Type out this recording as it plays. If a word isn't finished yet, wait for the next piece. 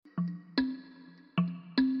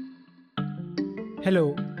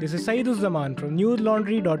Hello, this is Saeed Zaman from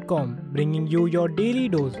newslaundry.com, bringing you your daily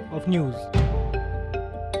dose of news.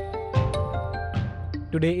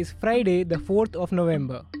 Today is Friday, the 4th of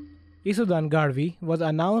November. Isudan Garvi was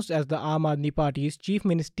announced as the Aam Aadmi Party's chief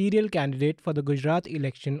ministerial candidate for the Gujarat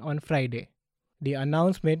election on Friday. The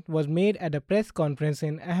announcement was made at a press conference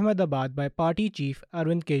in Ahmedabad by party chief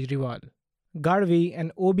Arvind Kejriwal. Garvi,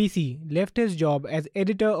 an OBC, left his job as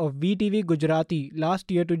editor of VTV Gujarati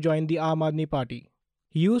last year to join the Aam Aadmi Party.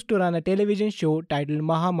 He used to run a television show titled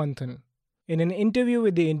Mahamanthan. In an interview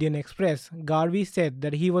with the Indian Express, Garvi said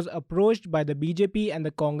that he was approached by the BJP and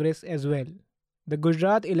the Congress as well. The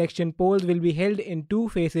Gujarat election polls will be held in two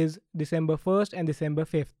phases, December 1st and December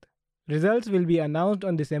 5th. Results will be announced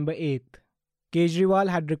on December 8th. Kejriwal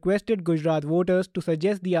had requested Gujarat voters to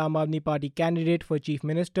suggest the Aam Aadmi Party candidate for Chief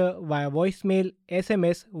Minister via voicemail,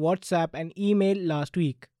 SMS, WhatsApp and email last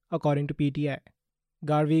week, according to PTI.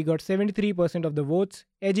 Garvi got 73% of the votes,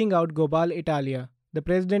 edging out Gopal Italia, the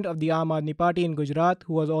president of the Aam Aadmi Party in Gujarat,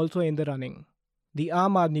 who was also in the running. The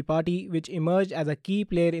Aam Aadmi Party, which emerged as a key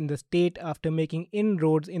player in the state after making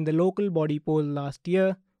inroads in the local body poll last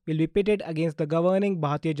year, will be pitted against the governing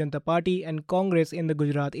Bharatiya Janata Party and Congress in the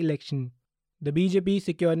Gujarat election. The BJP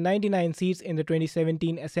secured 99 seats in the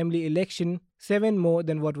 2017 Assembly election, 7 more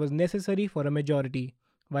than what was necessary for a majority,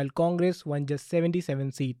 while Congress won just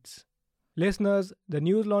 77 seats. Listeners, the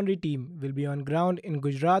News Laundry team will be on ground in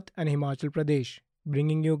Gujarat and Himachal Pradesh,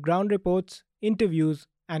 bringing you ground reports, interviews,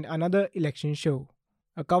 and another election show.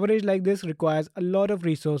 A coverage like this requires a lot of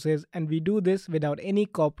resources, and we do this without any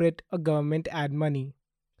corporate or government ad money.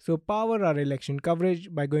 So power our election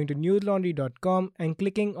coverage by going to newslaundry.com and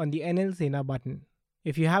clicking on the NL Sena button.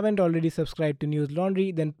 If you haven't already subscribed to News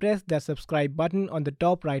Laundry, then press that subscribe button on the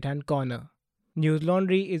top right-hand corner. News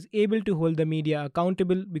Laundry is able to hold the media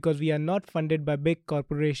accountable because we are not funded by big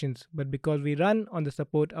corporations, but because we run on the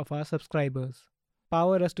support of our subscribers.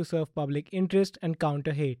 Power us to serve public interest and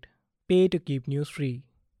counter hate. Pay to keep news free.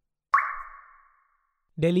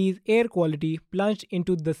 Delhi's air quality plunged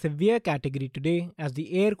into the severe category today as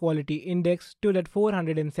the air quality index stood at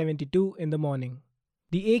 472 in the morning.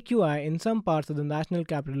 The AQI in some parts of the National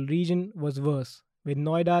Capital Region was worse, with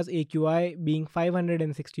Noida's AQI being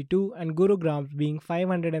 562 and Gurugram's being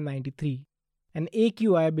 593. An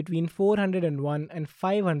AQI between 401 and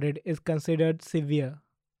 500 is considered severe.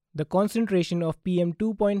 The concentration of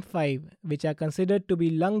PM2.5, which are considered to be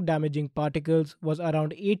lung-damaging particles, was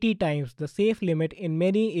around 80 times the safe limit in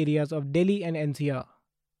many areas of Delhi and NCR.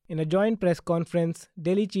 In a joint press conference,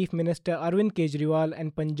 Delhi Chief Minister Arvind Kejriwal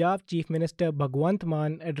and Punjab Chief Minister Bhagwant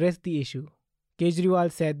Mann addressed the issue.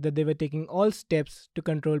 Kejriwal said that they were taking all steps to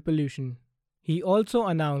control pollution. He also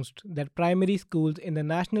announced that primary schools in the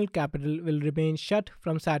national capital will remain shut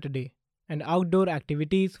from Saturday, and outdoor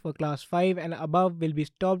activities for class 5 and above will be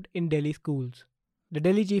stopped in Delhi schools. The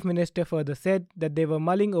Delhi Chief Minister further said that they were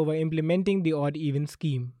mulling over implementing the odd-even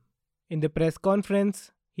scheme. In the press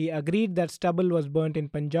conference, he agreed that stubble was burnt in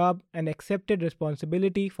Punjab and accepted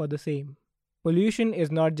responsibility for the same. Pollution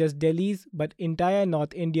is not just Delhi's but entire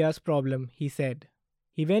North India's problem, he said.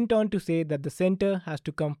 He went on to say that the centre has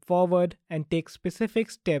to come forward and take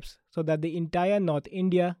specific steps so that the entire North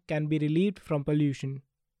India can be relieved from pollution.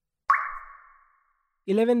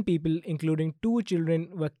 11 people, including 2 children,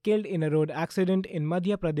 were killed in a road accident in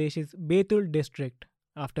Madhya Pradesh's Betul district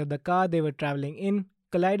after the car they were travelling in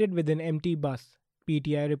collided with an empty bus,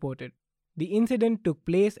 PTI reported. The incident took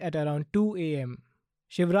place at around 2 a.m.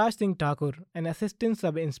 Shivraj Singh Thakur, an assistant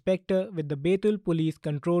sub-inspector with the Betul Police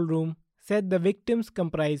Control Room, said the victims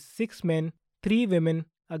comprised 6 men, 3 women,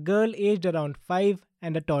 a girl aged around 5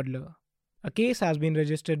 and a toddler. A case has been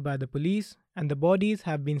registered by the police and the bodies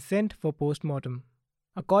have been sent for post-mortem.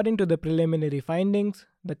 According to the preliminary findings,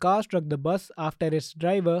 the car struck the bus after its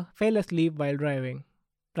driver fell asleep while driving.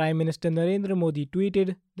 Prime Minister Narendra Modi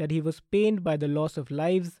tweeted that he was pained by the loss of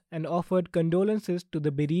lives and offered condolences to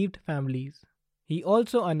the bereaved families. He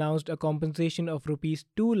also announced a compensation of Rs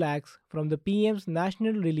 2 lakhs from the PM's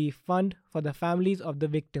National Relief Fund for the families of the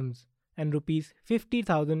victims and Rs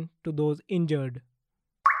 50,000 to those injured.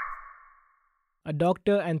 A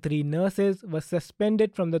doctor and 3 nurses were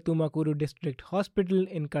suspended from the Tumakuru District Hospital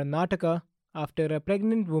in Karnataka after a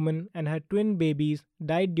pregnant woman and her twin babies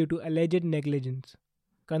died due to alleged negligence.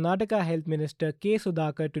 Karnataka Health Minister K.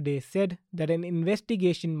 Sudhakar today said that an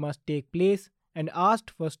investigation must take place and asked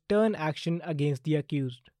for stern action against the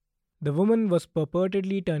accused. The woman was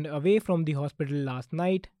purportedly turned away from the hospital last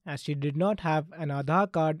night as she did not have an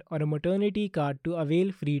Aadhaar card or a maternity card to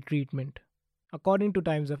avail free treatment. According to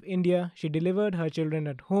Times of India, she delivered her children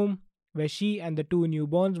at home, where she and the 2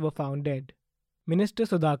 newborns were found dead. Minister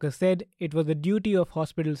Sudhakar said it was the duty of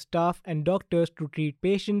hospital staff and doctors to treat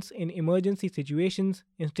patients in emergency situations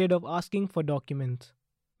instead of asking for documents.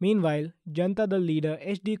 Meanwhile, Janata Dal leader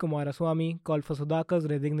H.D. Kumaraswamy called for Sudhakar's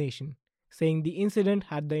resignation, saying the incident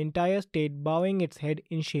had the entire state bowing its head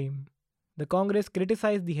in shame. The Congress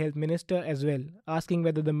criticized the health minister as well, asking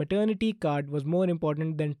whether the maternity card was more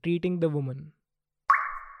important than treating the woman.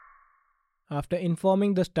 After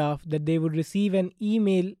informing the staff that they would receive an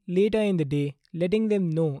email later in the day letting them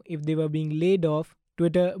know if they were being laid off,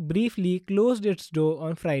 Twitter briefly closed its door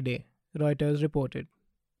on Friday, Reuters reported.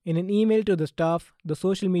 In an email to the staff, the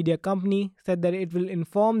social media company said that it will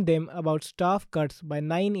inform them about staff cuts by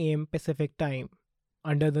 9 a.m. Pacific time.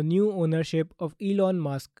 Under the new ownership of Elon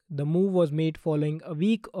Musk, the move was made following a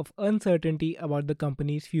week of uncertainty about the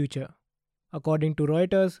company's future. According to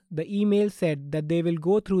Reuters, the email said that they will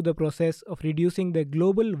go through the process of reducing their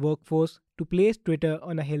global workforce to place Twitter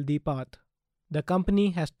on a healthy path. The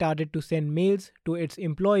company has started to send mails to its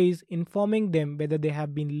employees informing them whether they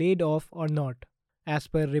have been laid off or not. As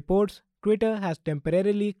per reports, Twitter has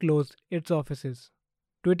temporarily closed its offices.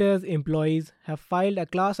 Twitter's employees have filed a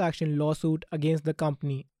class action lawsuit against the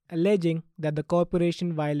company, alleging that the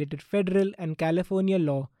corporation violated federal and California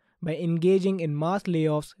law by engaging in mass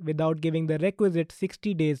layoffs without giving the requisite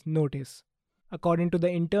 60 days notice. According to the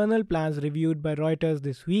internal plans reviewed by Reuters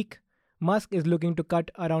this week, Musk is looking to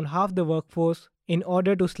cut around half the workforce in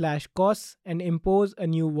order to slash costs and impose a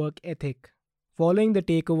new work ethic. Following the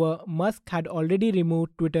takeover, Musk had already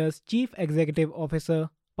removed Twitter's Chief Executive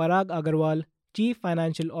Officer Parag Agrawal, Chief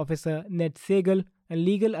Financial Officer Ned Segal, and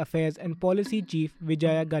Legal Affairs and Policy Chief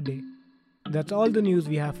Vijaya Gadde. That's all the news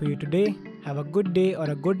we have for you today. Have a good day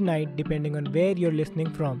or a good night depending on where you're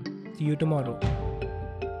listening from. See you tomorrow.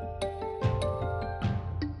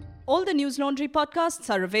 All the News Laundry podcasts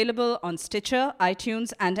are available on Stitcher,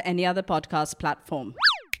 iTunes, and any other podcast platform.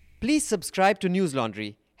 Please subscribe to News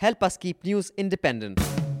Laundry. Help us keep news independent.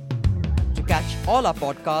 To catch all our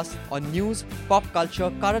podcasts on news, pop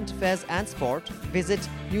culture, current affairs, and sport, visit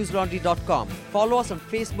newslaundry.com. Follow us on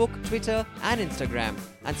Facebook, Twitter, and Instagram,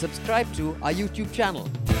 and subscribe to our YouTube channel.